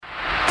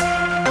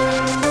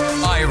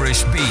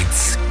Irish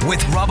Beats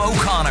with Rob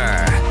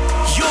O'Connor.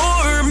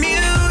 Your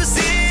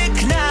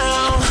music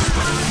now.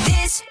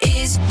 This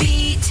is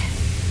Beat.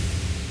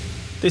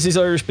 This is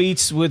Irish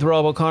Beats with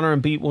Rob O'Connor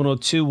and Beat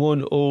 102,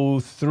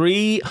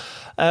 103.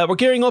 We're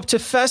gearing up to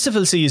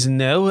festival season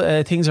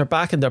now. Things are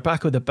back and they're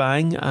back with a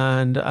bang.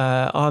 And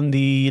on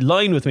the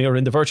line with me, or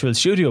in the virtual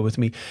studio with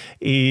me,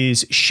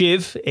 is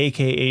Shiv,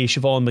 aka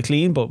Siobhan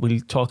McLean. But we'll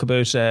talk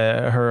about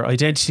her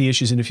identity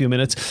issues in a few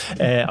minutes.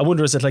 I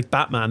wonder, is it like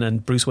Batman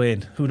and Bruce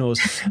Wayne? Who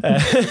knows?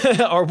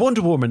 Or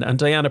Wonder Woman and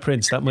Diana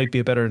Prince. That might be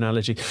a better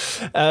analogy.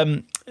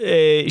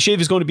 Shiv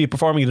is going to be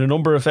performing at a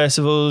number of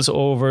festivals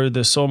over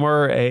the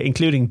summer,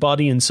 including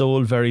Body and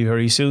Soul very,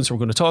 very soon. So we're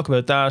going to talk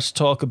about that,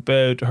 talk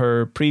about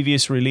her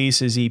previous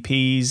releases,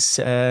 EPs,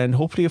 and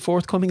hopefully a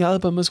forthcoming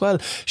album as well.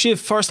 Shiv,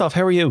 first off,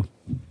 how are you?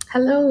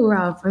 Hello,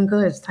 Rob. I'm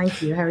good.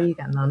 Thank you. How are you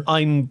getting on?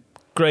 I'm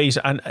great.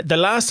 And the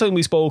last time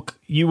we spoke,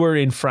 you were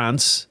in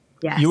France.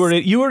 Yes. You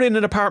were in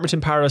an apartment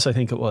in Paris, I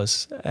think it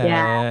was.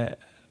 Yeah.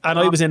 And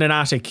I was in an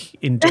attic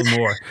in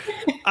Dunmore.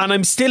 And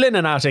I'm still in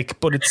an attic,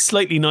 but it's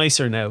slightly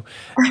nicer now.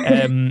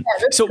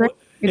 So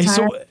there's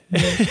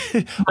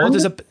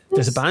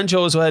a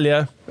banjo as well,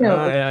 yeah.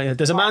 Yeah.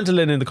 There's a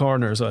mandolin in the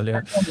corner as well,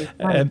 yeah.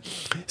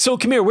 So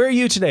come here, where are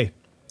you today?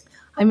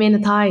 I'm in a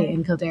Thai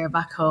in Kildare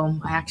back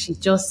home. I actually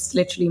just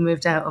literally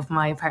moved out of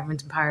my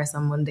apartment in Paris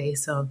on Monday,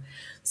 so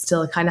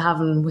still kind of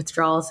having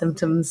withdrawal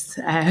symptoms,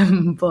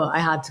 but I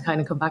had to kind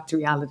of come back to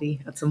reality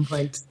at some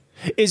point.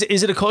 Is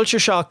it a culture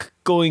shock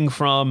going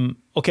from,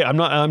 okay, I'm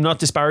not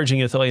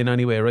disparaging a Thai in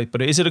any way, right?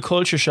 But is it a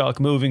culture shock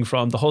moving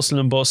from the hustle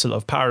and bustle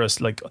of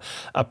Paris, like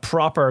a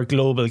proper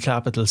global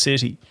capital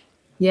city,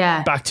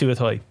 back to a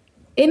Thai?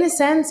 In a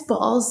sense, but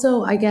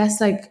also I guess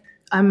like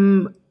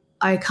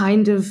I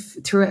kind of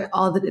throughout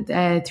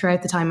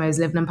the time I was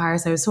living in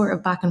Paris, I was sort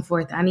of back and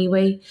forth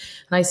anyway, and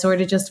I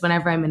sort of just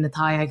whenever I'm in the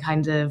Thai, I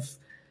kind of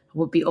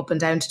would be up and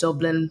down to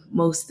Dublin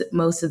most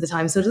of the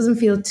time, so it doesn't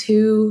feel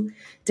too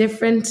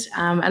different,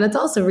 and it's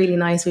also really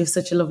nice. We have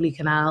such a lovely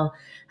canal,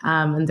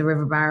 and the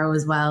River Barrow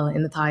as well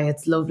in the Thai.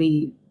 It's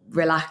lovely,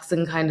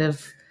 relaxing kind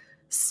of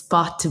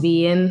spot to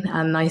be in,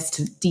 and nice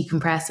to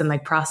decompress and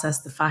like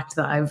process the fact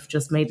that I've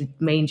just made a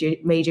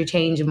major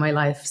change in my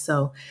life.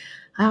 So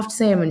I have to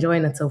say I'm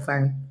enjoying it so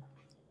far.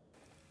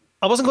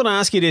 I wasn't going to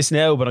ask you this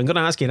now, but I'm going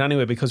to ask you it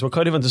anyway because we're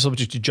kind of on the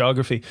subject of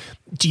geography.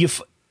 Do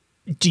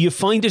you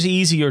find it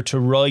easier to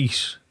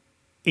write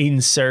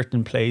in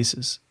certain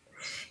places?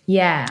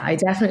 Yeah, I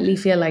definitely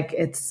feel like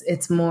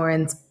it's more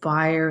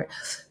inspiring.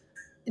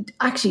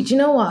 Actually, do you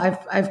know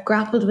what? I've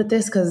grappled with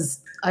this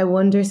because I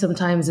wonder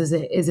sometimes is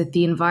it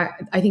the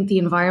environment? I think the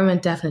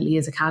environment definitely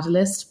is a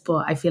catalyst,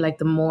 but I feel like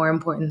the more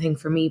important thing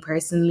for me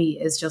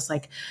personally is just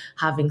like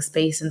having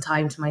space and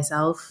time to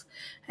myself,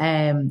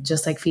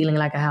 just like feeling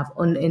like I have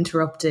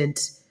uninterrupted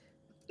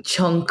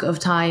chunk of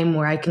time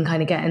where I can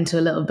kind of get into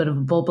a little bit of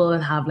a bubble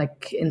and have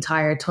like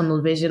entire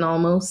tunnel vision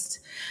almost.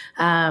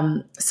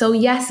 So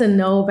yes and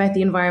no about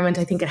the environment.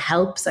 I think it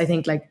helps. I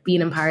think like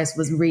being in Paris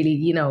was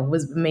really,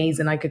 was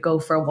amazing. I could go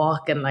for a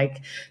walk and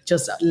like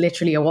just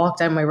literally a walk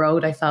down my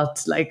road, I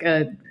felt like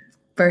a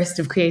burst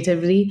of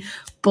creativity.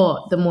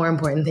 But the more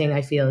important thing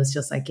I feel is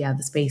just like,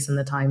 the space and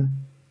the time.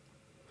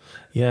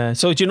 Yeah.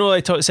 So do you know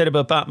I said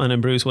about Batman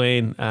and Bruce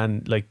Wayne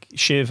and like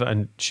Shiv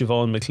and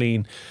Siobhan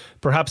McLean?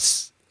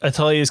 Perhaps a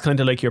Thai is kind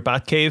of like your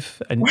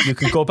Batcave, and you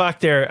can go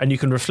back there and you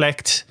can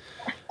reflect,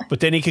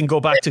 but then you can go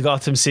back to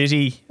Gotham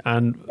City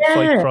and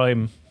fight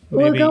crime.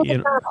 Maybe, we'll go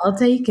with that. I'll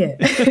take it.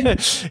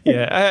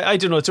 I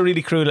don't know. It's a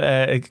really crude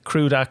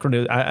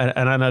acronym,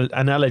 an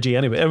analogy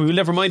anyway. We'll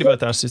never mind about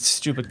that. It's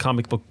stupid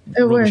comic book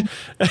rubbish.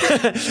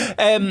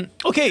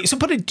 Okay, so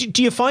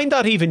do you find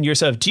that even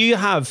yourself? Do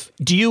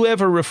you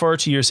ever refer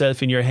to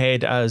yourself in your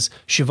head as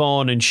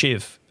Siobhan and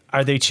Shiv?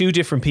 Are they two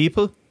different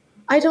people?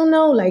 I don't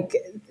know. Like,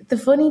 the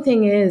funny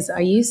thing is, I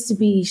used to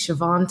be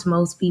Siobhan to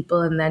most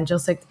people, and then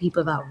just like the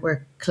people that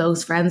were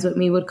close friends with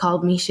me would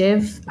call me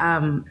Shiv.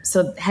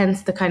 So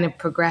hence the kind of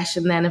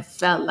progression. Then it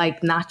felt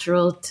like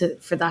natural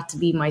for that to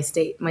be my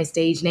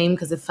stage name,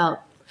 because it felt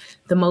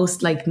the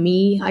most like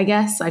me, I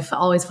guess. I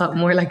always felt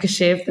more like a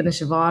Shiv than a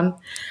Siobhan.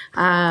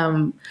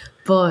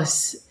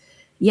 But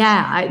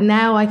yeah,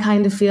 now I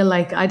kind of feel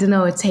like, I don't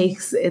know, it's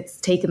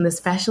taken the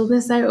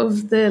specialness out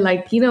of the,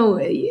 like,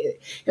 it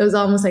was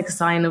almost like a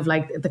sign of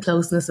like the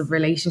closeness of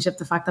relationship,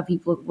 the fact that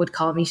people would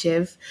call me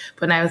Shiv.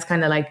 But now it's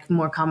kind of like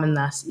more common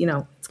that,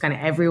 it's kind of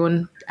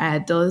everyone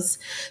does.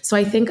 So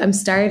I think I'm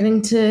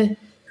starting to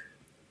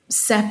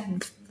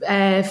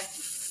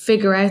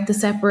figure out the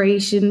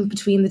separation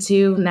between the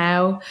two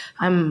now.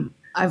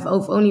 I've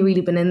only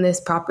really been in this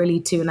properly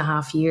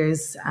 2.5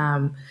 years.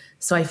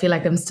 So I feel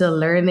like I'm still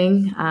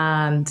learning,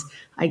 and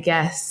I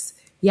guess,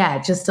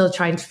 just still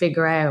trying to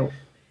figure out,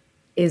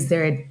 is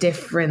there a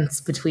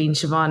difference between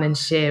Siobhan and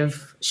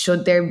Shiv?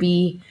 Should there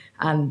be?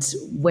 And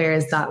where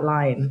is that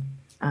line?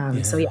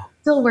 So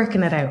still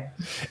working it out.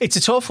 It's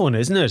a tough one,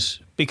 isn't it?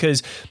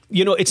 Because,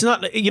 it's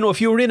not,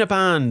 if you were in a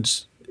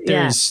band,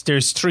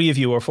 there's three of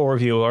you or four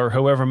of you or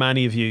however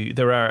many of you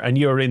there are, and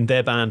you're in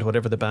the band,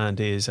 whatever the band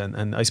is,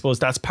 and I suppose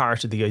that's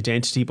part of the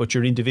identity, but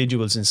you're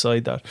individuals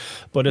inside that.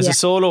 But as a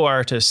solo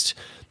artist,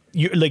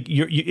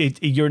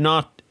 you're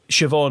not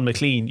Siobhan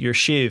McLean, you're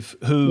Shiv,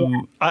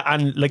 who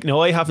and like,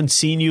 no, I haven't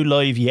seen you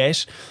live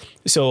yet,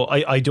 so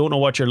I don't know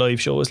what your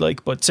live show is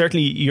like, but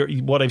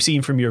certainly what I've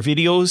seen from your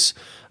videos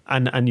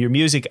and your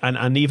music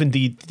and even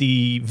the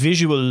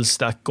visuals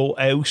that go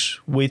out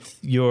with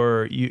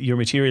your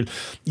material,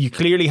 you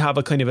clearly have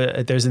a kind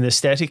of there's an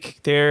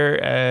aesthetic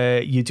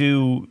there.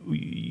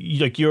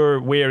 Like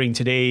you're wearing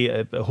today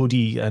a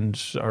hoodie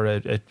or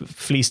a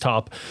fleece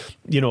top,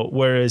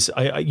 whereas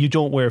you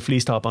don't wear a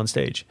fleece top on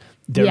stage.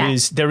 There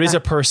is a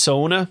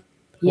persona,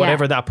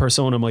 whatever that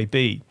persona might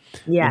be.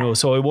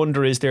 So I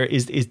wonder, is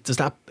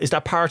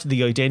that part of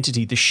the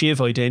identity, the Shiv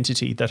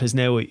identity, that has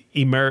now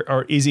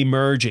is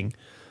emerging?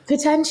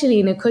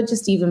 Potentially, and it could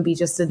just even be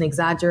just an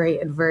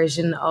exaggerated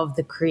version of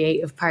the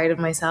creative part of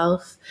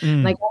myself.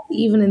 Like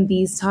even in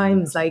these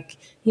times, like,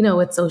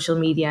 with social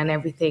media and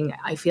everything,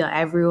 I feel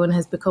everyone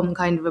has become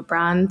kind of a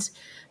brand.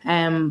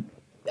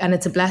 And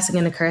it's a blessing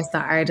and a curse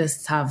that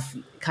artists have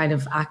kind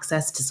of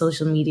access to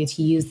social media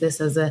to use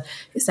this as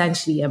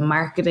essentially a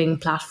marketing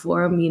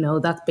platform.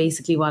 That's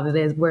basically what it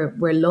is.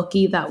 We're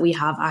lucky that we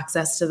have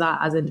access to that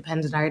as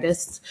independent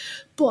artists,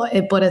 but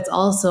it's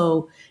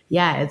also,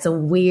 it's a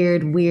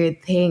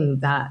weird thing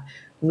that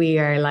we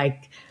are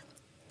like,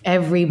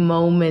 every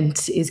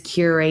moment is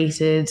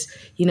curated,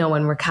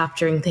 when we're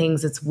capturing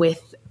things, it's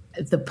with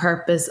the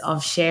purpose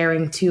of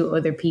sharing to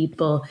other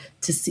people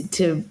to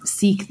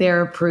seek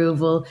their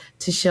approval,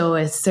 to show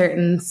a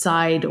certain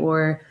side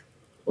or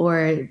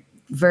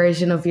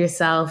version of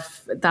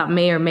yourself that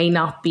may or may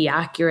not be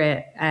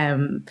accurate.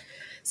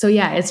 So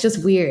it's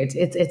just weird.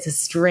 It's a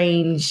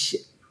strange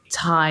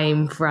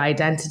time for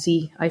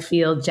identity, I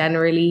feel,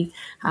 generally,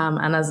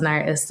 and as an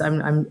artist,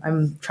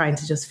 I'm trying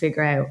to just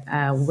figure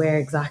out where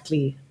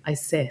exactly I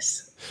sit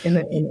in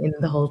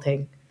the whole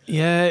thing.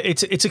 Yeah,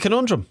 it's a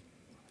conundrum.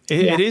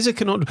 It is a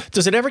conundrum.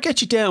 Does it ever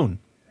get you down?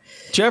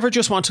 Do you ever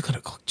just want to kind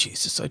of, oh,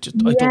 Jesus, I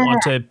don't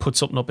want to put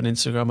something up on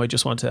Instagram. I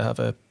just want to have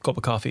a cup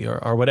of coffee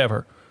or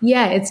whatever.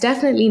 Yeah, it's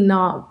definitely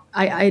not.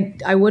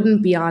 I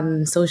wouldn't be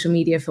on social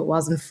media if it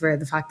wasn't for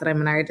the fact that I'm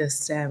an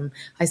artist.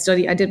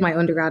 I did my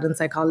undergrad in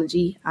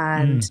psychology,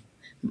 and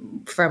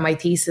for my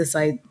thesis,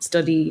 I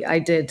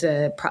did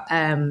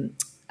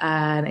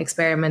an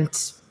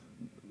experiment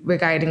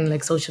regarding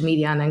like social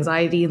media and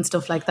anxiety and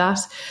stuff like that.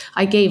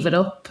 I gave it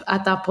up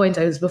at that point.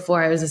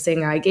 Before I was a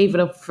singer. I gave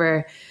it up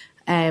for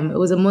it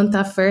was a month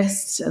at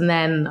first, and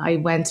then I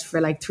went for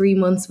like 3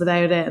 months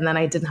without it, and then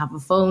I didn't have a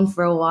phone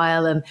for a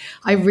while, and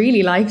I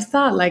really liked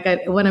that. Like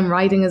when I'm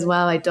writing as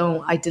well, I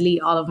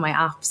delete all of my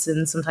apps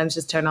and sometimes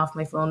just turn off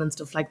my phone and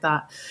stuff like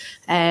that.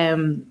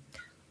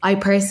 I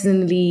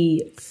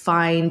personally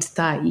find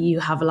that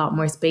you have a lot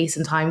more space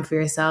and time for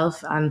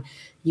yourself, and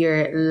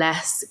you're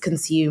less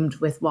consumed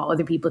with what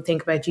other people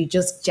think about you,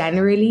 just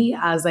generally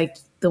as like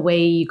the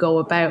way you go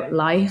about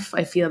life.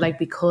 I feel like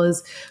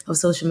because of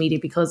social media,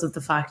 because of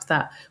the fact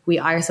that we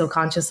are so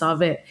conscious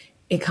of it,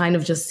 it kind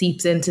of just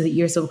seeps into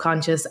your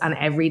subconscious, and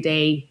every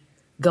day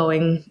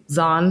goings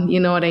on, you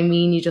know what I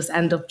mean? You just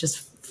end up just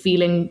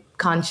feeling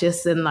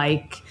conscious and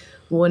like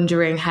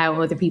wondering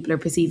how other people are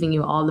perceiving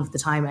you all of the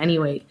time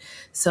anyway.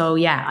 So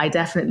I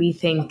definitely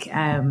think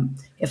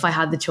if I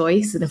had the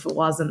choice, and if it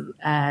wasn't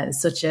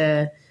such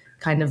a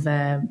kind of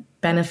a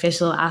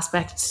beneficial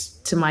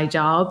aspect to my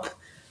job,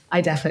 I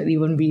definitely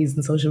wouldn't be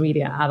using social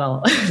media at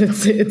all.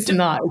 It's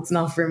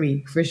not for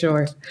me, for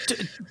sure.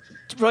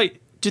 Right.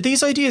 Do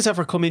these ideas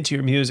ever come into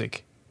your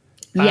music?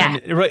 Yeah.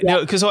 Now,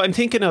 because I'm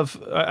thinking of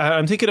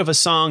a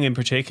song in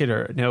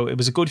particular. Now, it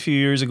was a good few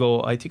years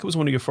ago. I think it was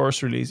one of your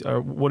first release,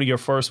 or one of your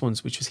first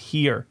ones, which was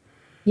Here.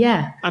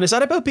 Yeah. And is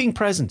that about being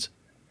present?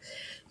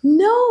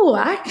 No,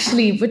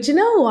 actually, but you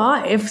know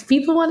what? If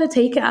people want to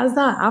take it as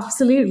that,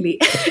 absolutely.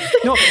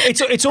 No,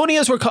 it's only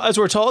as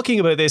we're talking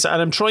about this,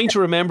 and I'm trying to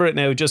remember it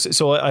now. Just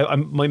so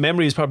my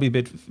memory is probably a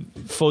bit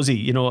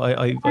fuzzy.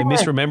 I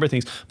misremember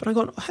things. But I'm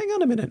going, hang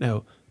on a minute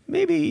now.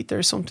 Maybe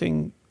there's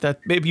something that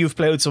maybe you've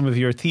plowed some of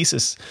your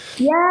thesis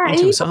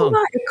into a song.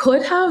 It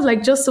could have,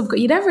 like, just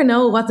you never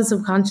know what the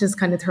subconscious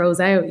kind of throws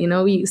out.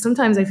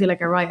 Sometimes I feel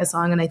like I write a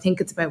song and I think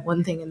it's about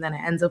one thing, and then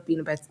it ends up being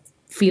about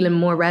feeling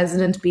more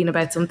resonant, being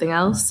about something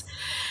else.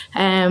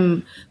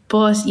 But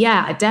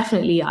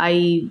definitely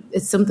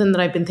it's something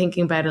that I've been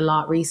thinking about a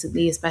lot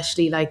recently,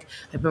 especially like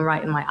I've been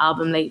writing my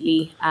album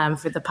lately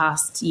for the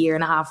past year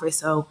and a half or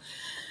so,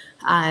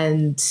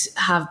 and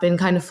have been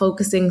kind of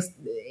focusing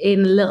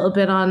in a little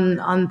bit on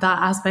that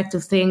aspect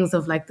of things,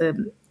 of like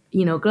the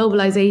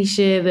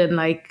globalization and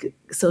like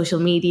social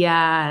media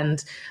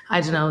and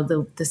I don't know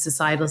the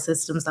societal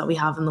systems that we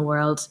have in the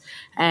world,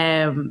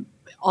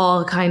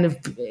 all kind of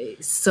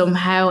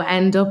somehow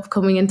end up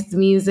coming into the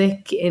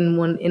music in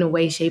one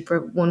way, shape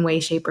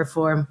or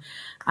form.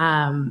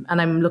 And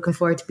I'm looking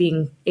forward to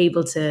being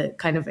able to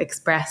kind of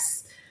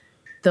express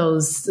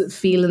those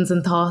feelings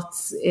and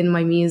thoughts in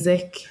my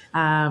music.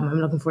 I'm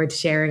looking forward to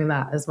sharing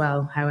that as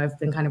well, how I've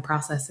been kind of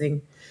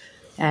processing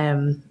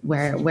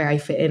where I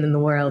fit in the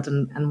world,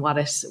 and what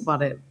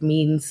it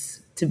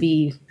means to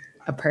be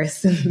a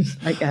person,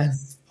 I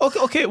guess.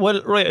 Okay,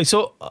 well, right.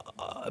 So,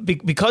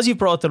 because you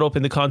brought that up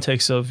in the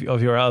context of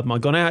your album,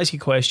 I'm going to ask you a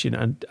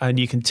question, and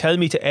you can tell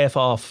me to F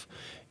off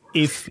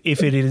if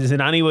it is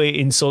in any way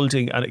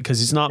insulting,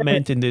 because it's not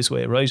meant in this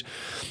way, right?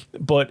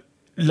 But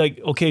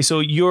like, okay, so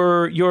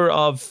you're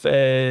of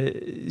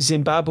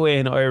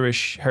Zimbabwean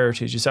Irish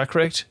heritage, is that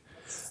correct?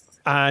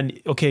 And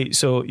okay,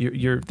 so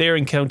you're there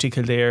in County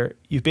Kildare.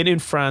 You've been in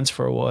France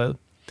for a while.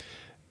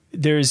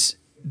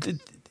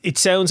 It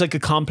sounds like a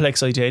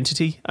complex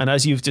identity, and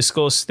as you've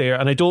discussed there,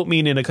 and I don't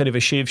mean in a kind of a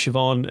Shiv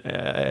Siobhan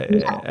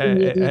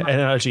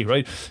analogy,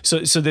 right?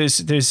 So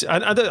there's,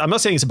 and I'm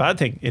not saying it's a bad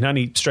thing in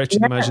any stretch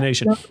of the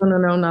imagination.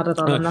 No, not at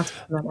all. I'm not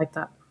like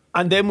that.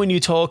 And then when you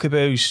talk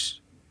about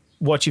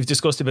what you've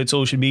discussed about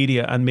social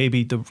media and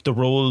maybe the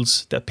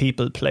roles that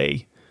people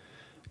play,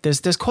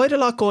 there's quite a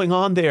lot going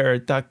on there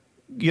that,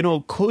 you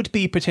know, could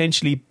be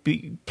potentially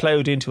be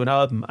ploughed into an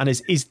album. And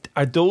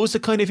are those the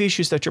kind of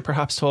issues that you're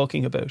perhaps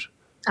talking about?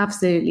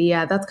 Absolutely,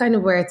 yeah. That's kind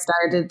of where it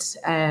started.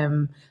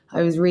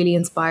 I was really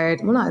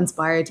inspired. Well, not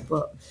inspired,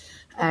 but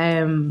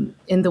in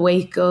the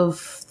wake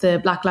of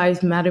the Black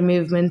Lives Matter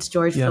movement,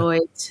 George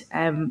Floyd,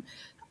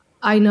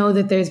 I know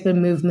that there's been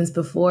movements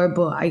before,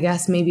 but I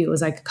guess maybe it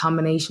was like a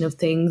combination of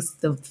things.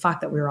 The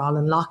fact that we were all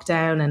in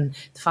lockdown, and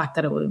the fact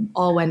that it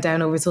all went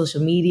down over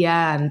social media,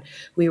 and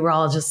we were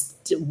all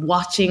just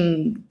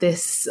watching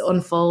this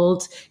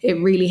unfold. It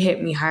really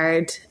hit me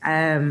hard,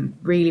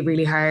 really,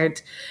 really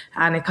hard.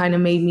 And it kind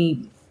of made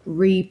me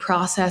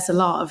reprocess a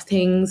lot of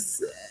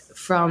things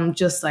from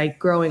just like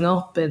growing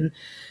up, and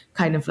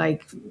kind of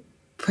like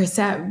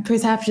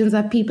perceptions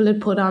that people had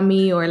put on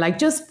me, or like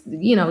just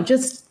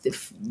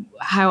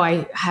how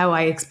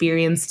I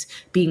experienced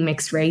being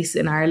mixed race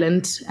in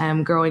Ireland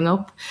growing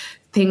up,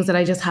 things that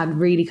I just had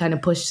really kind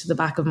of pushed to the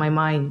back of my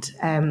mind.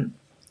 And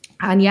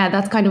yeah,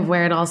 that's kind of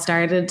where it all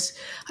started.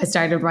 I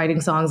started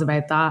writing songs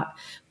about that.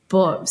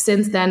 But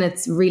since then,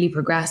 it's really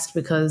progressed,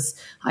 because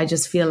I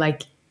just feel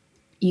like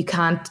you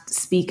can't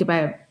speak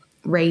about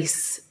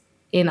race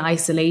in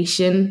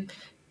isolation.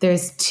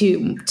 There's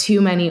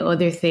too many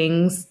other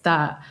things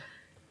that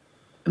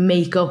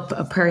make up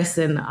a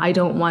person. I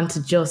don't want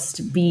to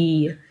just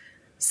be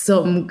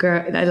some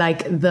girl,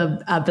 like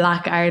a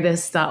black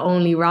artist that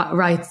only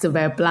writes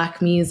about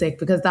black music,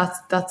 because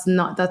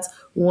that's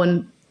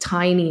one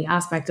tiny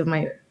aspect of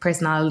my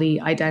personality,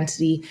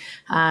 identity.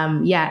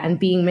 And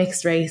being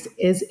mixed race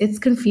it's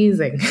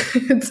confusing.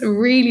 It's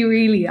really,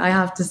 really, I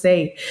have to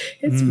say,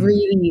 it's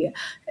really,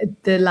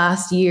 the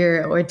last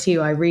year or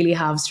two, I really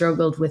have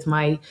struggled with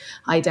my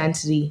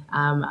identity,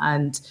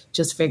 and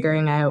just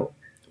figuring out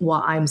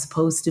what I'm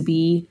supposed to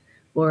be,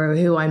 or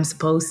who I'm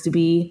supposed to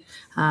be.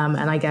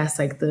 And I guess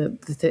like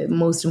the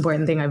most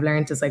important thing I've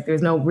learned is like,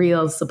 there's no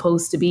real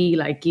supposed to be,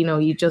 like, you know,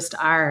 you just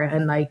are,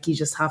 and like, you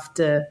just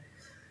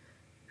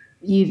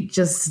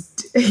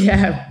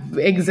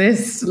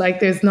exist. Like,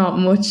 there's not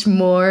much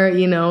more,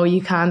 you know. You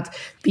can't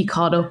be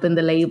caught up in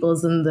the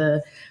labels and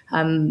the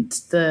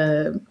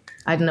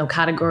I don't know,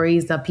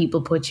 categories that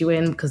people put you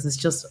in, because it's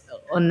just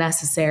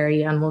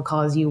unnecessary and will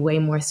cause you way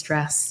more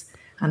stress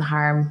and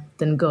harm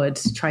than good,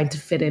 trying to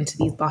fit into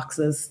these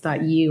boxes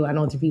that you and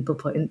other people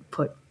put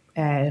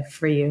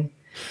for you.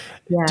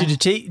 Yeah.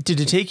 Did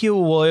it take you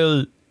a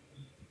while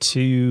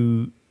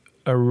to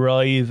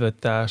arrive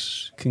at that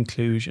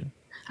conclusion?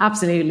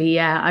 Absolutely,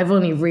 yeah. I've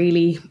only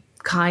really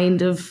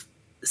kind of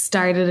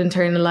started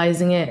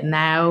internalizing it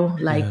now.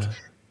 Like,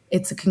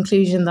 it's a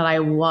conclusion that I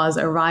was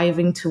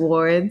arriving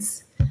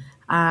towards,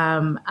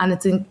 and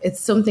it's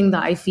something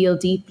that I feel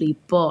deeply,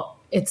 but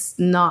it's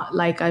not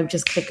like I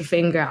just click a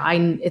finger.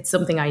 It's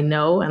something I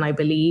know and I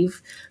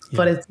believe,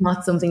 but it's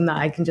not something that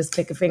I can just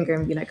click a finger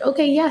and be like,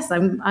 okay, yes,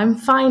 I'm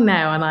fine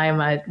now, and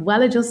I'm a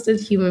well-adjusted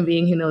human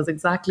being who knows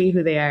exactly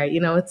who they are.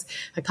 You know, it's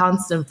a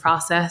constant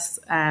process.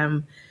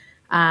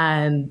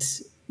 And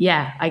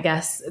yeah, I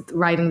guess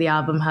writing the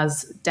album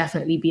has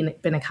definitely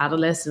been a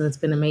catalyst, and it's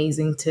been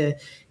amazing to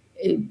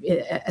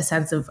a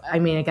sense of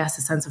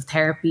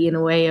therapy, in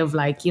a way of,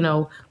 like, you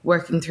know,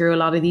 working through a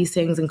lot of these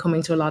things and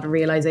coming to a lot of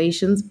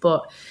realizations.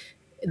 But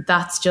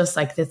that's just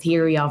like the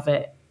theory of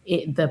it.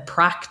 The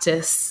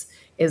practice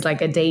is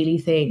like a daily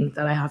thing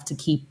that I have to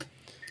keep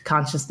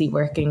consciously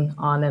working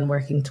on and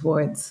working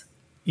towards.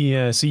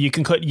 Yeah, so you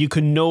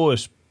can know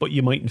it, but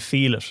you mightn't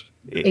feel it.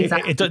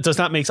 Exactly. Does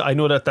that make sense? I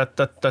know that's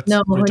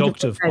no,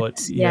 reductive, 100%.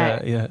 but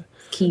yeah.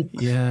 Keep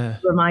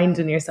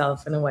reminding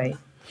yourself in a way.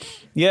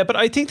 Yeah, but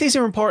I think these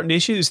are important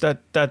issues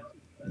that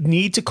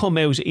need to come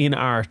out in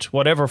art,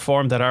 whatever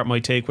form that art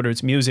might take, whether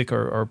it's music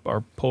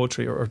or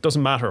poetry, or it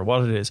doesn't matter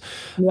what it is.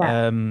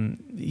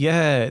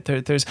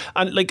 There's,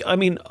 and like, I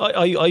mean,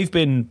 I've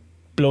been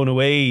blown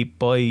away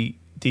by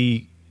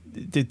the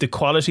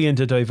quality and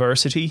the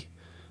diversity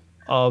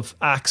of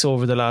acts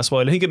over the last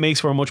while. I think it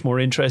makes for a much more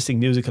interesting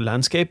musical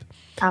landscape.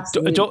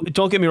 Absolutely.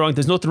 Don't get me wrong.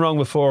 There's nothing wrong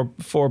with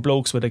four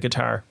blokes with a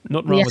guitar.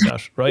 Nothing wrong with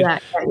that, right? Yeah.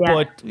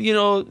 But you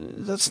know,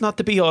 that's not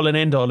the be all and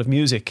end all of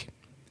music.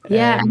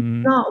 Yeah,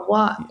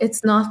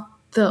 it's not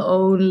the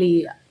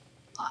only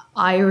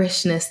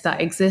Irishness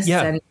that exists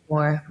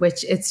anymore,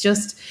 which it's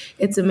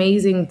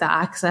amazing the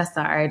access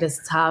that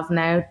artists have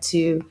now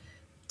to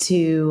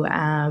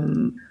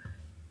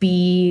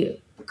be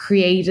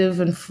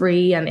creative and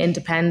free and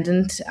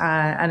independent,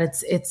 and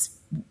it's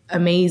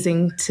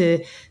amazing to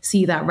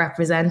see that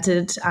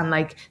represented, and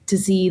like to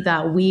see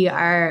that we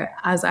are,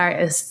 as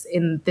artists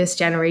in this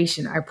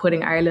generation, are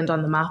putting Ireland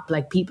on the map.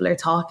 Like, people are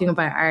talking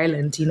about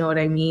Ireland, you know what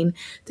I mean?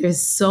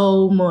 There's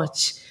so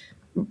much,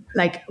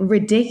 like,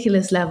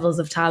 ridiculous levels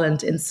of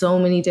talent in so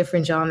many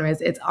different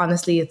genres. It's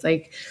honestly, it's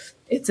like,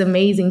 it's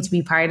amazing to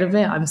be part of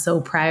it. I'm so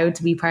proud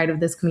to be part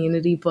of this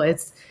community, but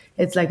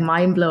it's like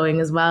mind-blowing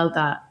as well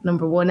that,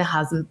 number one, it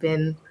hasn't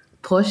been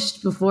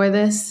pushed before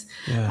this,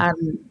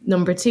 and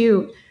number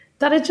two,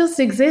 that it just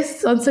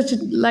exists on such a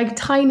like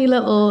tiny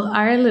little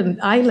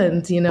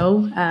island, you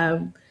know.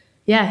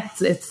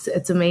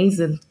 It's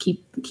amazing.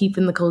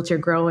 Keeping the culture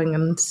growing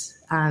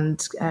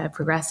and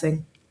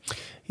progressing.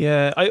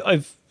 Yeah,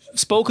 I've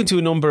spoken to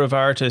a number of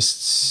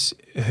artists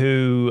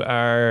who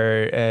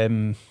are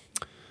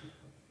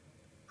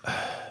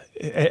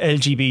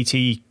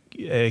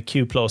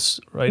LGBTQ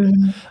plus, right?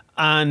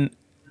 And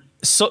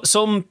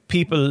some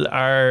people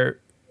are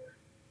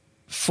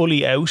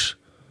fully out.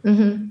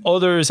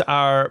 Others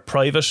are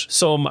private.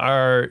 Some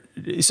are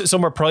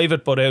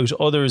private but out.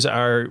 Others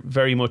are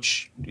very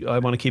much, I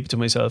want to keep it to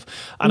myself.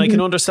 And I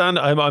can understand.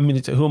 I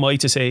mean, who am I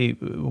to say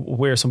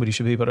where somebody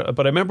should be? But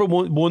I remember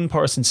one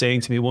person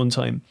saying to me one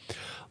time,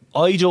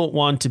 "I don't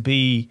want to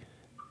be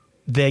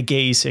the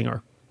gay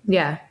singer."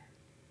 Yeah.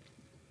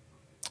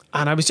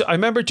 And I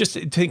remember just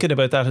thinking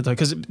about that at the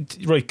time,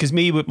 because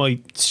me with my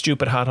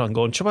stupid hat on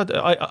going, sure,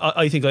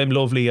 I think I'm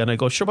lovely, and I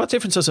go, sure, what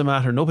difference does it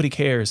matter? Nobody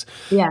cares.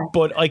 Yeah.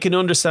 But I can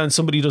understand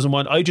somebody doesn't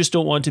want. I just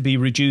don't want to be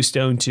reduced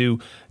down to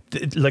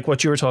like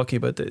what you were talking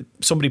about,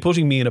 somebody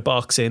putting me in a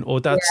box saying, oh,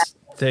 that's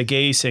the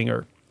gay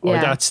singer, or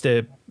that's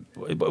the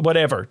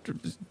whatever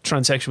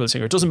transsexual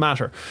singer. It doesn't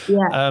matter.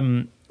 Yeah.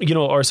 You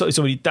know, or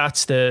somebody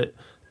that's the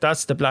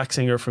black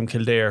singer from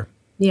Kildare.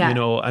 Yeah. You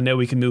know, and now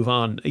we can move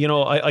on. You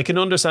know, I can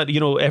understand, you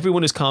know,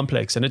 everyone is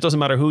complex, and it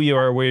doesn't matter who you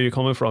are or where you're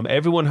coming from.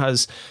 Everyone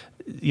has,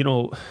 you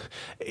know,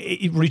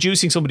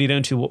 reducing somebody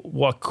down to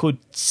what could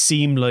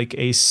seem like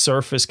a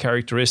surface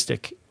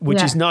characteristic,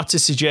 which is not to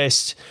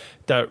suggest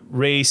that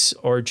race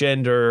or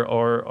gender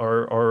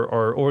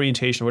or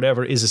orientation or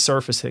whatever is a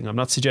surface thing. I'm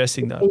not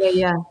suggesting that.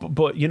 Yeah.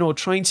 But you know,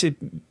 trying to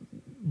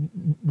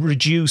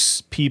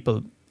reduce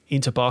people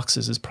into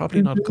boxes is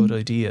probably not a good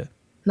idea.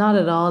 Not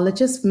at all. It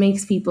just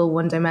makes people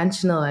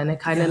one-dimensional, and it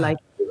kind of like,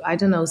 I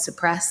don't know,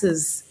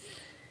 suppresses.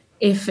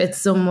 If it's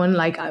someone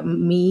like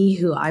me,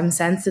 who I'm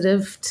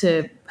sensitive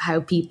to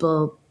how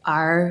people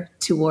are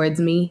towards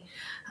me,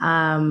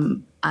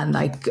 and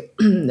like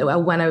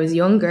when I was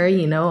younger,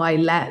 you know, I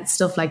let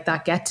stuff like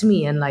that get to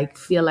me and like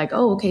feel like,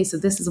 oh, okay, so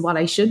this is what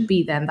I should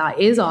be then. That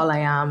is all I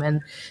am.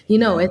 And, you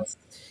know, it's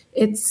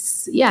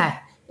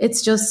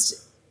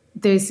just,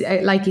 there's,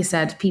 like you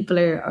said, people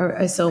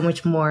are so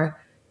much more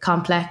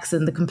complex,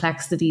 and the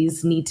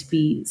complexities need to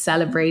be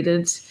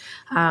celebrated.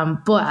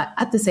 But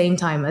at the same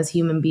time, as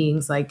human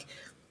beings, like,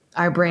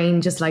 our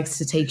brain just likes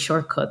to take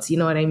shortcuts. You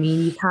know what I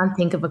mean? You can't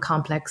think of a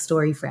complex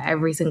story for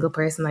every single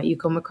person that you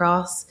come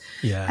across.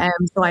 Yeah.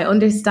 So I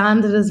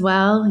understand it as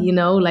well. You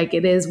know, like,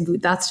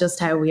 that's just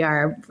how we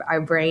are.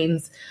 Our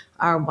brains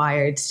are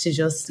wired to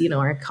just, you know,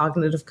 our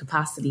cognitive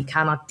capacity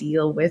cannot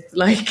deal with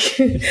like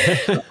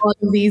all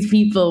of these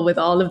people with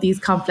all of these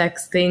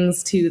complex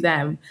things to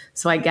them.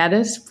 So I get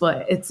it,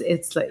 but it's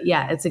like,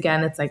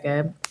 it's like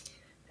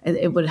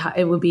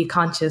it would be a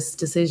conscious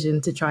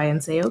decision to try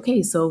and say,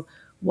 okay, so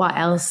what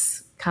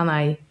else can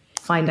I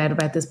find out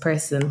about this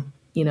person,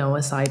 you know,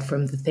 aside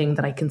from the thing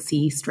that I can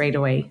see straight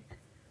away?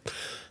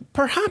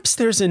 Perhaps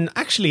there's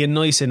actually a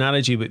nice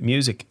analogy with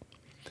music.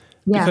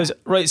 Yeah. Because,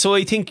 right, so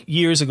I think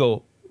years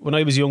ago, when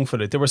I was young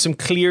for it, there were some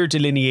clear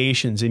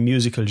delineations in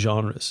musical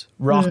genres.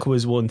 Rock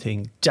was one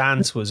thing,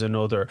 dance was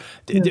another,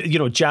 you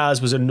know,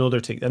 jazz was another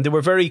thing. And there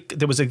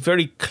was a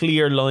very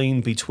clear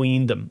line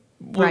between them.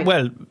 Right.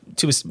 Well,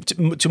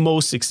 to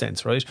most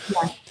extents, right?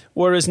 Yeah.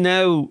 Whereas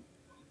now,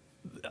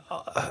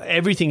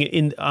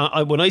 everything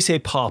when I say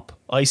pop,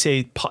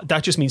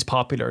 that just means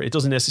popular. It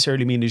doesn't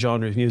necessarily mean the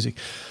genre of music.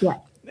 Yeah.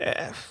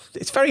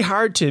 It's very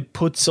hard to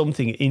put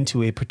something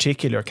into a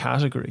particular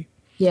category.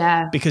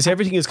 Yeah. Because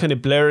everything is kind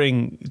of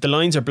blurring, the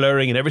lines are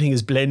blurring and everything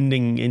is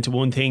blending into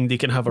one thing. They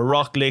can have a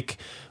rock lick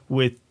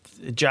with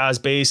a jazz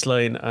bass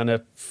line and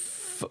a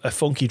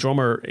funky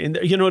drummer in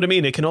there. You know what I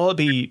mean? It can all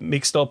be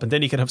mixed up, and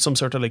then you can have some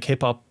sort of like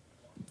hip hop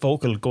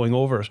vocal going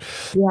over it.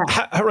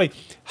 Yeah.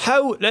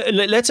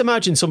 Let's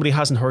imagine somebody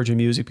hasn't heard your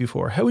music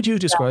before. How would you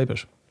describe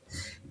it?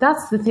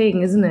 That's the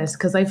thing, isn't it?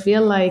 Because I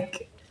feel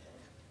like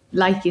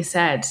like you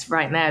said,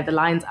 right now the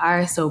lines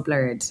are so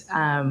blurred.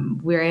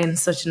 We're in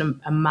such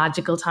a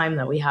magical time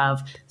that we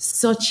have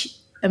such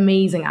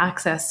amazing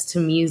access to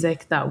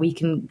music, that we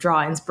can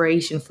draw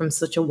inspiration from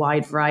such a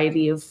wide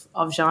variety of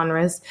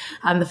genres.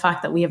 And the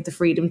fact that we have the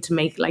freedom to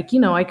make, like,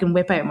 I can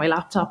whip out my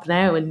laptop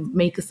now and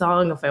make a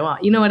song if I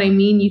want. You know what I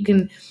mean?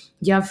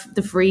 You have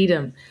the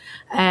freedom.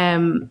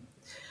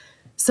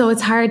 So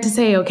it's hard to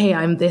say, okay,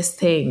 I'm this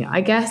thing.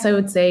 I guess I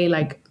would say,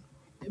 like,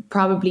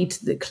 probably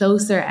to the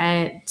closer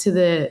end to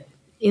the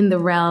in the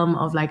realm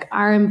of like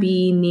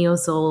R&B, neo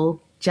soul,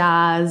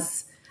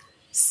 jazz,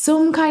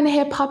 some kind of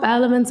hip hop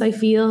elements, I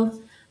feel,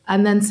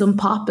 and then some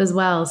pop as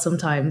well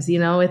sometimes.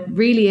 It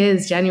really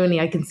is genuinely,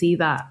 I can see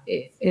that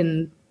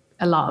in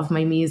a lot of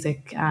my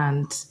music.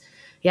 And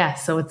yeah,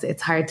 so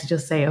it's hard to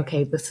just say,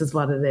 okay, this is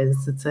what it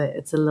is.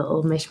 It's a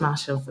little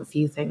mishmash of a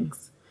few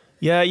things.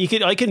 Yeah,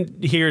 I can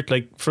hear it,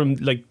 like, from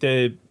like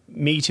the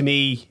Me to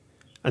Me,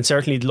 and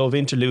certainly the Love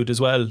Interlude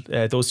as well.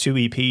 Those two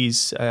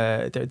EPs.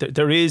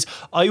 There is.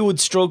 I would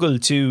struggle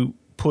to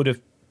put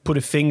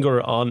a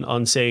finger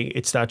on saying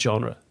it's that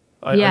genre.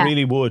 I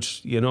really would.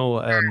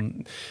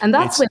 And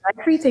that's with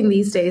everything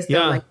these days.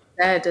 Though, like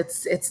you said,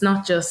 it's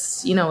not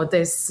just,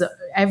 there's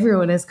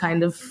everyone is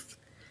kind of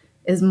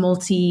is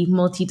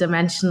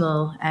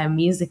multi-dimensional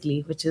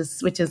musically, which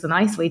is a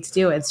nice way to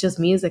do it. It's just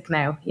music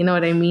now. You know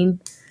what I mean?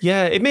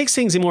 Yeah, it makes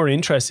things more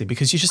interesting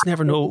because you just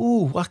never know.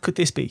 Ooh, what could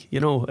this be?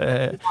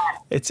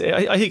 It's.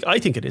 I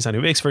think it is. And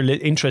it makes for an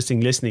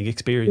interesting listening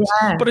experience.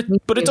 Yeah,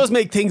 but it does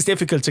make things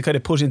difficult to kind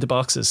of put into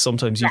boxes.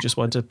 Sometimes you just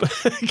want to.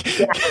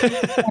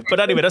 But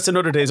anyway, that's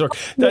another day's work.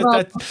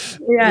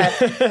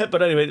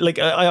 But anyway, like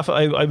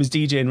I was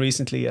DJing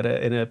recently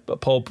in a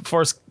pub.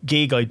 First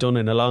gig I'd done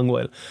in a long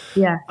while.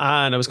 Yeah.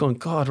 And I was going,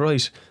 God,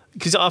 right,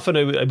 because often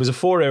it was a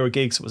 4-hour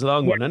gig, so it was a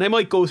long one, and I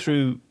might go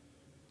through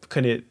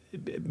kind of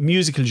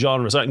musical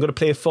genres. I'm going to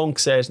play a funk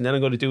set, and then I'm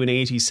going to do an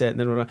 80s set, and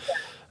then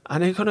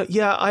I'm kind of,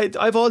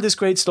 I've all this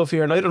great stuff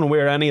here, and I don't know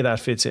where any of that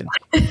fits in.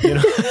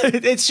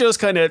 It's just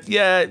kind of,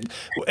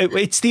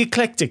 it's the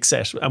eclectic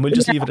set, and we'll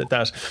just leave it at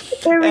that.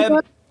 There we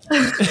go.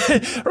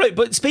 Right,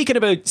 but speaking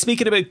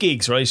about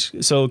gigs, right?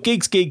 So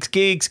gigs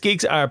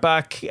are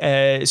back.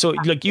 So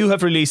like, you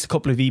have released a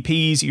couple of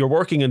EPs, you're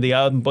working on the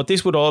album, but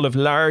this would all have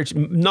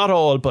not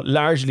all, but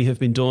largely have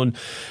been done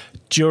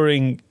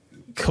during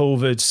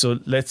COVID. So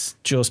let's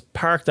just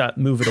park that,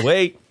 move it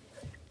away,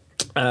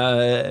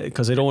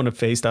 because I don't want to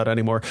face that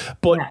anymore.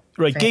 But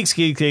right, gigs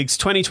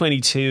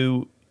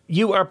 2022.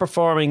 You are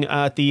performing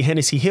at the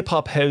Hennessy Hip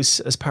Hop House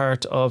as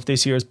part of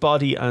this year's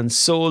Body and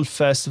Soul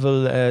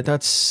Festival.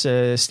 That's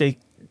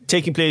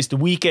taking place the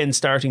weekend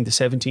starting the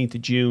 17th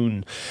of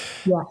June.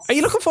 Yes. Are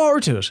you looking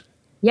forward to it?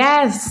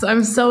 Yes,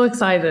 I'm so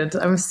excited.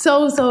 I'm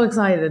so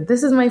excited.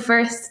 This is my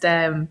first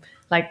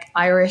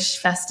Irish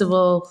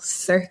festival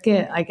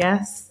circuit, I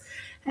guess,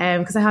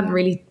 because I hadn't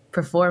really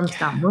performed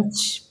that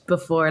much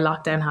before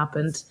lockdown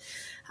happened.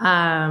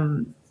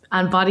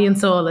 And Body and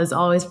Soul has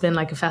always been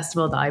like a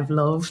festival that I've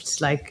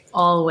loved, like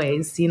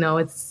always.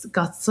 It's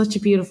got such a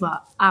beautiful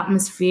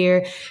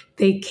atmosphere.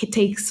 They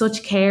take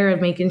such care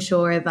of making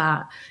sure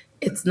that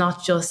it's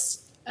not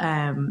just,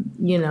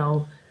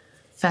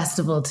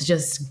 festival to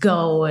just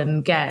go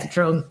and get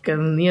drunk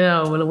and,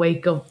 we'll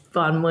wake up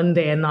on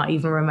Monday and not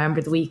even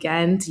remember the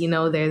weekend.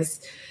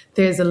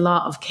 There's a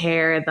lot of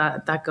care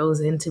that goes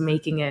into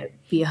making it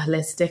be a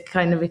holistic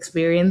kind of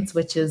experience,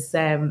 which is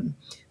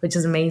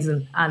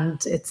amazing.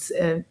 And it's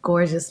a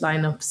gorgeous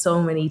lineup,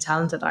 so many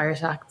talented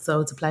Irish acts.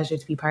 So it's a pleasure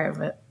to be part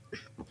of it.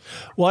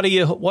 What are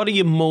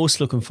you most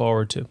looking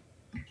forward to?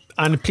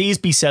 And please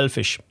be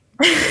selfish.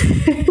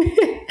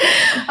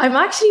 I'm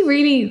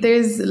actually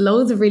there's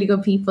loads of really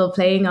good people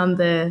playing on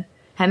the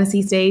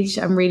Hennessy stage.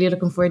 I'm really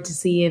looking forward to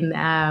seeing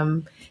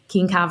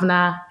Keen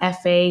Kavanagh,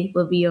 FA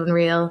will be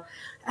unreal.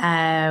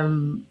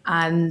 And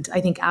I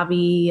think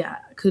Abby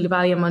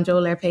Coulibaly and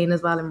Monjola are playing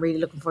as well. I'm really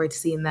looking forward to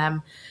seeing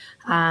them.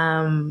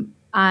 And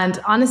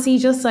honestly,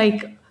 just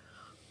like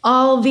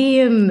all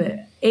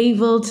being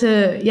able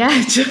to,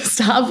 just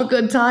have a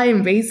good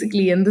time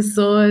basically in the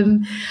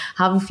sun,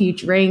 have a few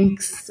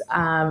drinks,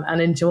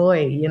 and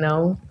enjoy,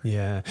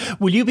 Yeah.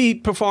 Will you be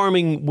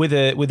performing with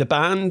a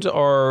band,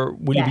 or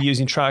will you be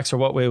using tracks, or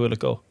what way will it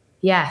go?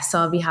 Yeah, so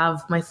I'll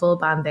have my full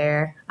band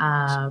there,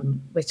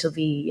 which will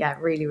be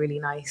really, really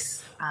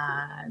nice.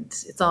 And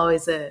it's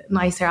always a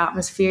nicer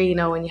atmosphere,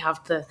 when you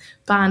have the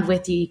band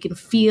with you. You can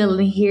feel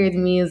and hear the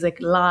music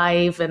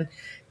live, and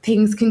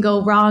things can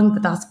go wrong,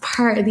 but that's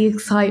part of the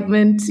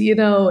excitement.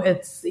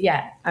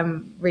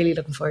 I'm really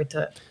looking forward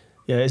to it.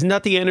 Yeah, isn't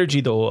that the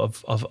energy though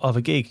of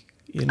a gig?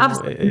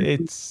 Absolutely.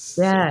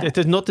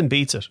 There's nothing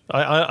beats it.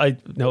 I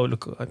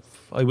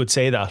would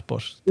say that,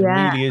 but there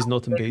really is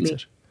nothing beats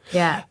it.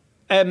 Yeah.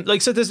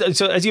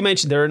 So as you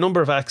mentioned, there are a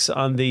number of acts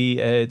on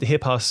the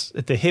hip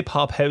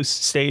hop house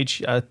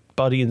stage at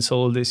Body and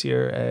Soul this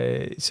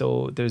year.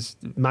 So there's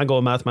Mango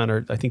and Mathman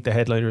are, I think, the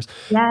headliners.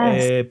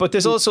 Yes. But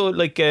there's also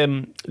like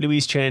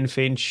Louise Chen,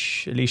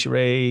 Finch, Alicia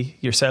Ray,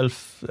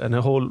 yourself, and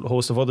a whole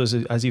host of others,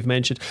 as you've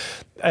mentioned.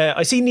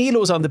 I see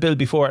Nilo's on the bill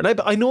before, and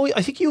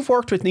I think you've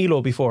worked with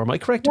Nilo before. Am I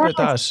correct about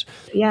that?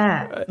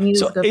 Yeah.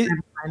 Nilo's good friend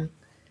of mine.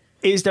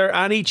 Is there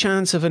any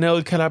chance of an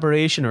old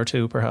collaboration or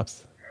two,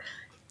 perhaps?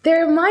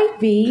 There might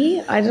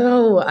be. I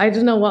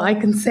don't know what I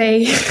can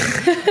say.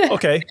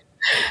 Okay.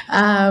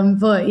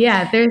 But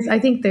yeah, I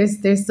think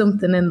there's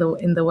something in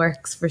the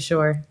works for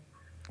sure.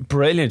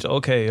 Brilliant.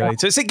 Okay, right.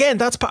 So it's, again,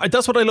 that's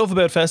what I love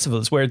about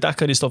festivals, where that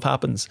kind of stuff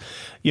happens.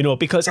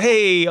 Because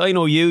hey, I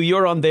know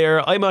you're on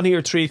there, I'm on here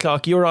at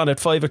 3:00, you're on at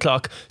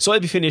 5:00, so I'll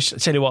be finished.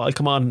 Tell you what, I'll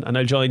come on and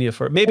I'll join you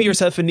for maybe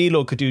yourself and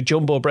Nilo could do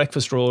Jumbo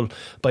Breakfast Roll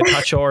by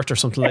Pat Short or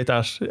something like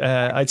that.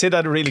 I'd say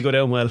that'd really go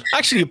down well.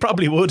 Actually, you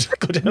probably would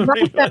go down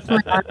really well.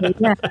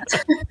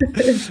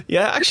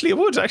 Yeah, actually, it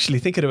would. Actually,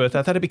 thinking about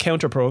that'd be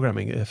counter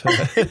programming. Yeah.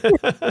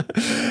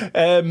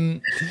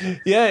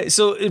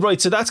 So right.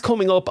 So that's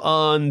coming up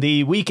on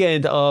the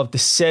weekend of the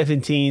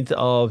 17th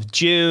of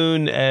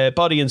June.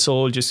 Body and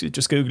Soul,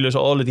 just Google it.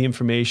 All of the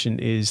information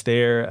is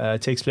there.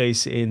 It takes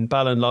place in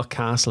Ballinlough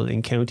Castle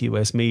in County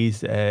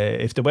Westmeath.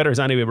 If the weather is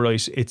anyway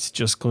right, it's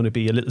just going to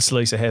be a little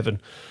slice of heaven.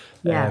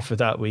 For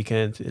that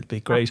weekend. It'll be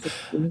great.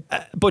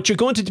 But you're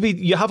going to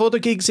you have other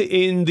gigs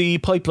in the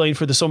pipeline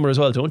for the summer as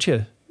well, don't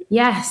you?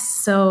 Yes,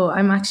 so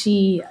I'm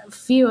actually a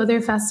few other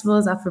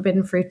festivals at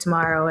Forbidden Fruit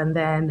tomorrow, and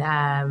then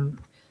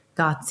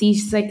got C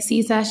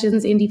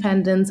Sessions,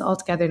 Independence all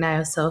together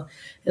now. So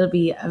it'll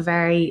be a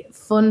very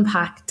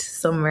fun-packed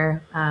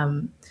summer.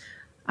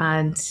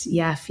 And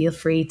yeah, feel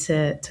free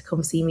to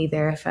come see me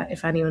there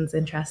if anyone's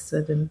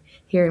interested in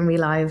hearing me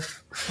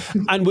live.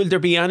 And will there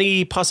be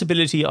any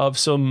possibility of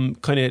some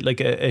kind of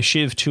like a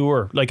Shiv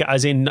tour, like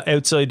as in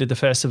outside of the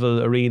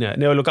festival arena?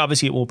 Now, look,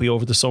 obviously it won't be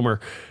over the summer,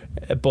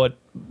 but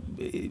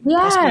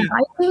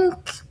I think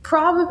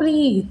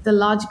probably the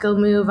logical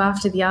move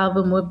after the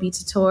album would be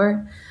to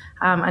tour.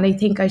 And I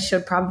think I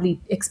should probably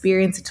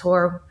experience a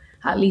tour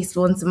at least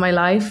once in my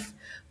life.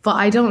 But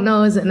I don't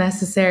know, is it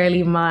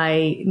necessarily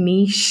my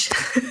niche?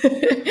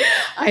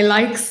 I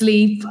like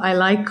sleep. I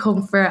like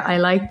comfort. I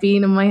like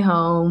being in my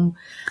home.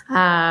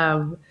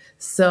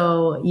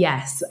 So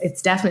yes,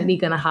 it's definitely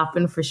going to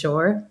happen for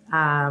sure.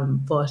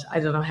 But I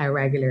don't know how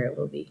regular it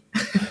will be.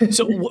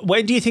 So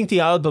when do you think the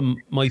album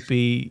might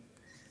be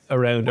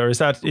around? Or is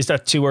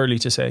that too early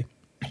to say?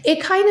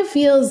 It kind of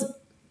feels,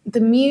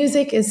 the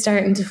music is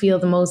starting to feel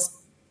the most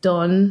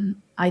done.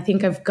 I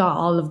think I've got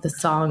all of the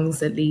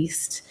songs at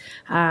least.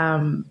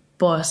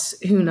 But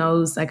who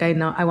knows? Like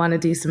I want to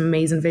do some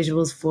amazing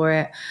visuals for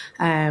it.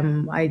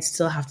 I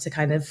still have to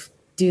kind of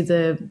do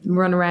the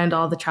run around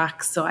all the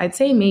tracks. So I'd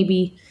say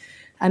maybe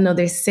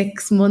another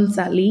 6 months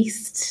at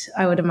least,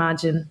 I would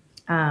imagine.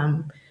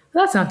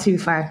 That's not too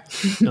far.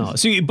 No.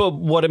 But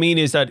what I mean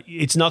is that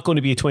it's not going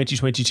to be a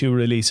 2022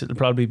 release. It'll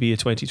probably be a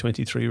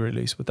 2023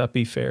 release. Would that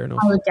be fair enough?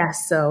 I would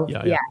guess so.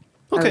 Yeah.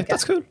 Okay,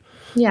 that's cool.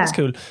 Yeah. That's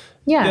cool.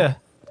 Yeah.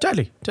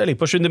 Totally.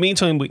 But in the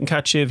meantime, we can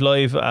catch Shiv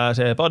live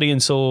at Body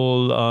and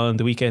Soul on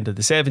the weekend of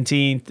the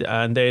 17th,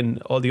 and then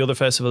all the other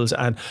festivals.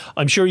 And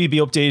I'm sure you'll be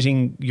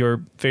updating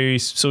your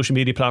various social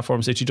media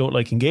platforms that you don't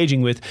like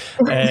engaging with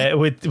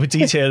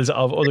details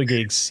of other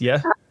gigs.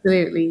 Yeah?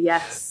 Absolutely.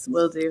 Yes,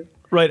 will do.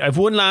 Right. I've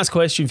one last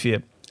question for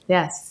you.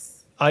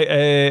 Yes.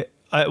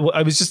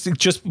 I was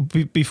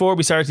just before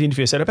we started the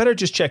interview, I said I better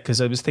just check, because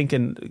I was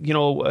thinking,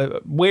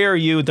 where are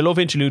you? The Love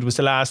Interlude was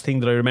the last thing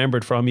that I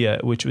remembered from you,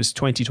 which was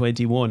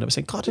 2021. I was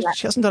saying, God,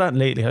 she hasn't done that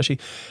lately, has she?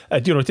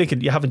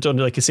 Thinking you haven't done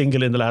like a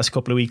single in the last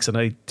couple of weeks, and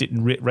I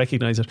didn't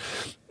recognise it.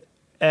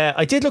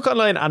 I did look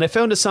online and I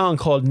found a song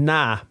called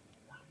Nah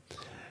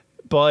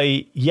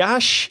by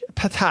Yash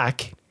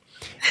Pathak.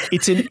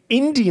 It's an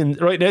Indian,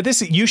 right now.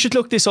 You should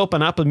look this up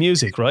on Apple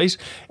Music, right?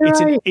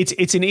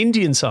 It's an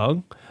Indian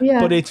song,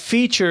 but it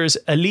features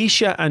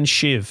Alicia and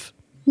Shiv.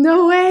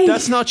 No way.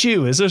 That's not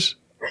you, is it?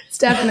 It's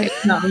definitely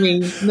not me.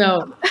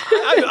 No.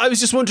 I was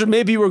just wondering,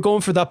 maybe you were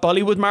going for that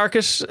Bollywood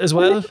market as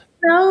well.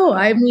 No,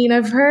 I mean,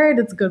 I've heard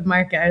it's a good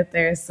market out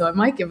there, so I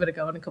might give it a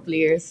go in a couple of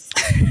years.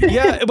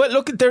 Yeah, but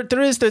look,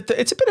 there is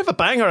it's a bit of a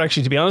banger,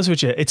 actually, to be honest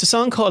with you. It's a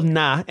song called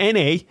Na,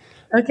 N-A.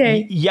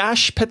 Okay.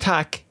 Yash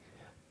Pathak,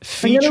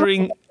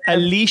 featuring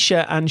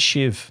Alicia and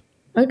Shiv.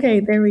 Okay,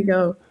 there we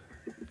go.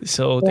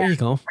 So there you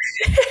go.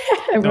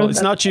 No,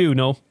 it's not you,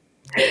 no.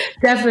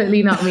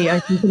 Definitely not me, I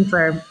can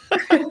confirm.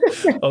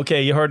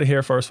 Okay, you heard it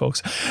here first,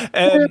 folks.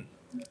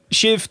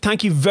 Shiv,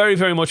 thank you very,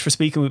 very much for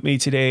speaking with me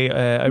today.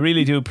 I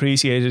really do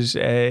appreciate it.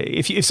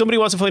 If somebody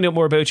wants to find out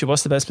more about you,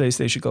 what's the best place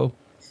they should go?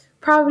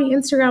 Probably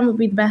Instagram would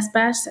be the best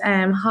bet.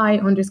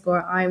 Hi_I'm_Shiv,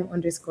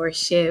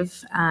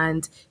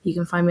 and you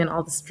can find me on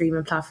all the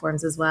streaming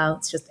platforms as well.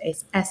 It's just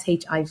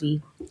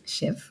SHIV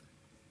Shiv.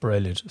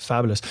 Brilliant,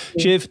 fabulous.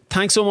 Shiv,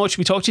 thanks so much.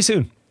 We talk to you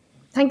soon.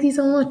 Thank you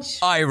so much.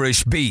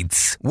 Irish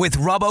Beats with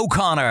Rob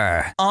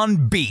O'Connor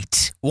on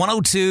Beat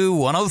 102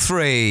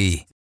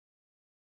 103.